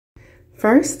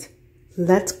First,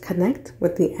 let's connect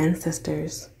with the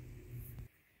ancestors.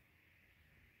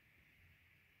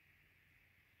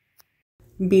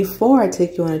 Before I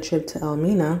take you on a trip to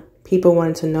Elmina, people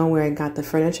wanted to know where I got the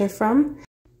furniture from.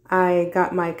 I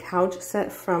got my couch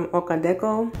set from Orca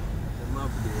Deco.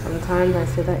 Sometimes I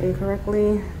say that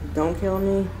incorrectly. Don't kill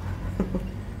me.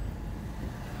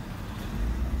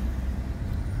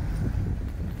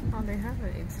 Oh, they have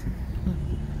it.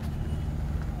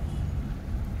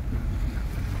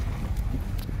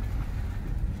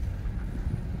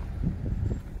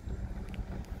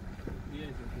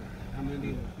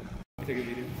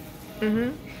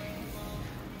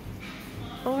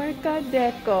 Orca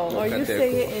Deco, or you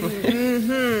say it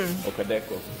in Orca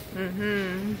Deco.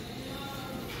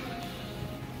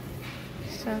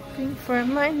 Shopping for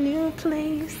my new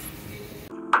place.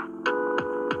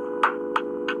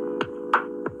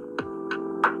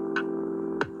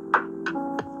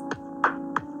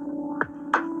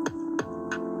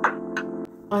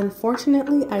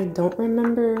 Unfortunately, I don't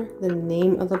remember the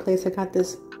name of the place I got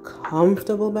this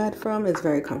comfortable bed from. It's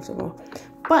very comfortable,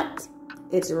 but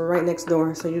it's right next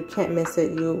door, so you can't miss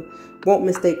it. You won't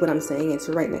mistake what I'm saying. It's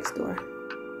right next door.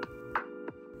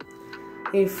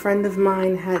 A friend of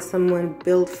mine had someone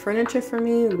build furniture for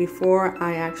me before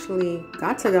I actually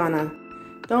got to Ghana.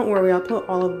 Don't worry, I'll put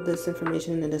all of this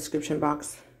information in the description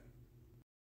box.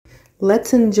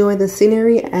 Let's enjoy the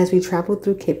scenery as we travel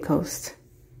through Cape Coast.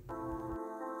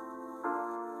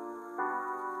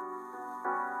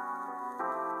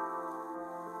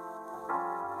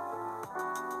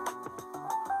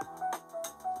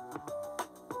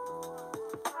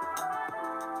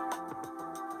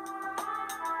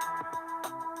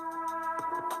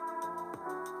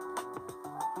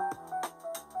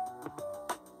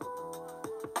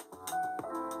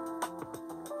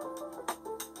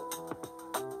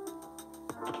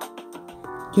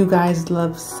 You guys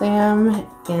love Sam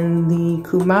in the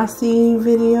Kumasi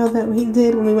video that we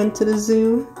did when we went to the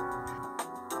zoo.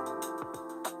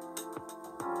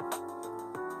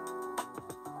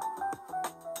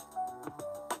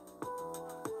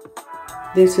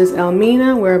 This is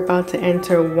Elmina. We're about to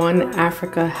enter One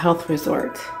Africa Health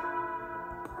Resort.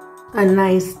 A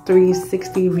nice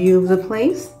 360 view of the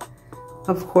place.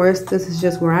 Of course, this is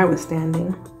just where I was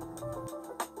standing.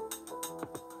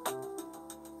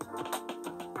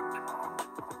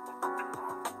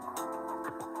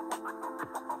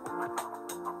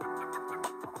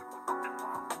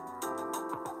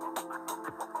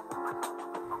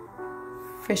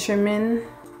 Fishermen.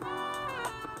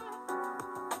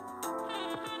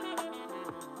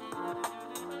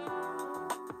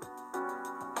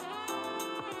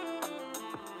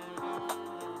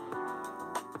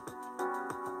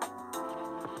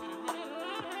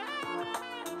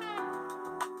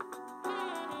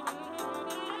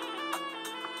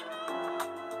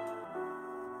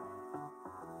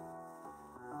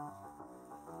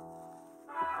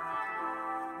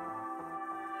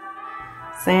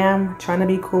 Sam trying to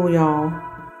be cool, y'all.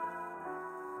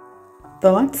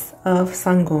 Thoughts of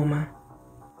Sangoma.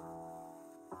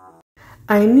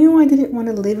 I knew I didn't want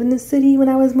to live in the city when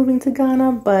I was moving to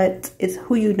Ghana, but it's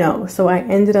who you know. So I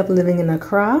ended up living in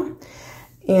Accra,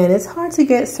 and it's hard to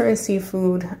get certain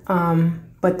seafood.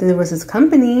 But there was this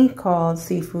company called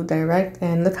Seafood Direct,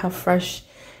 and look how fresh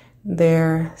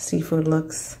their seafood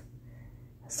looks.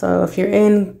 So if you're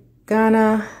in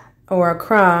Ghana or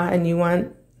Accra and you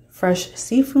want fresh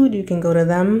seafood, you can go to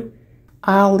them.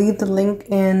 I'll leave the link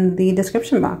in the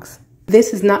description box.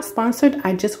 This is not sponsored.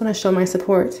 I just want to show my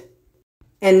support.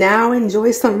 And now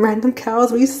enjoy some random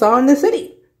cows we saw in the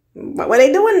city. What were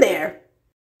they doing there?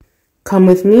 Come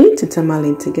with me to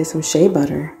Tamale to get some shea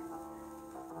butter.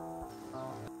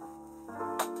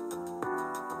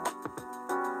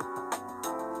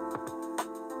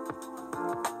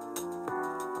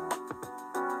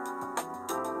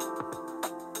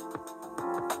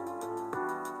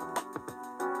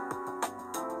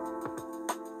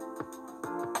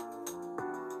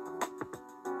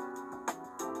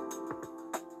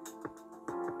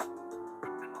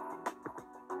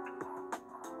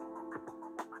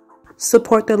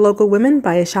 Support the local women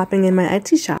by shopping in my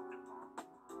Etsy shop.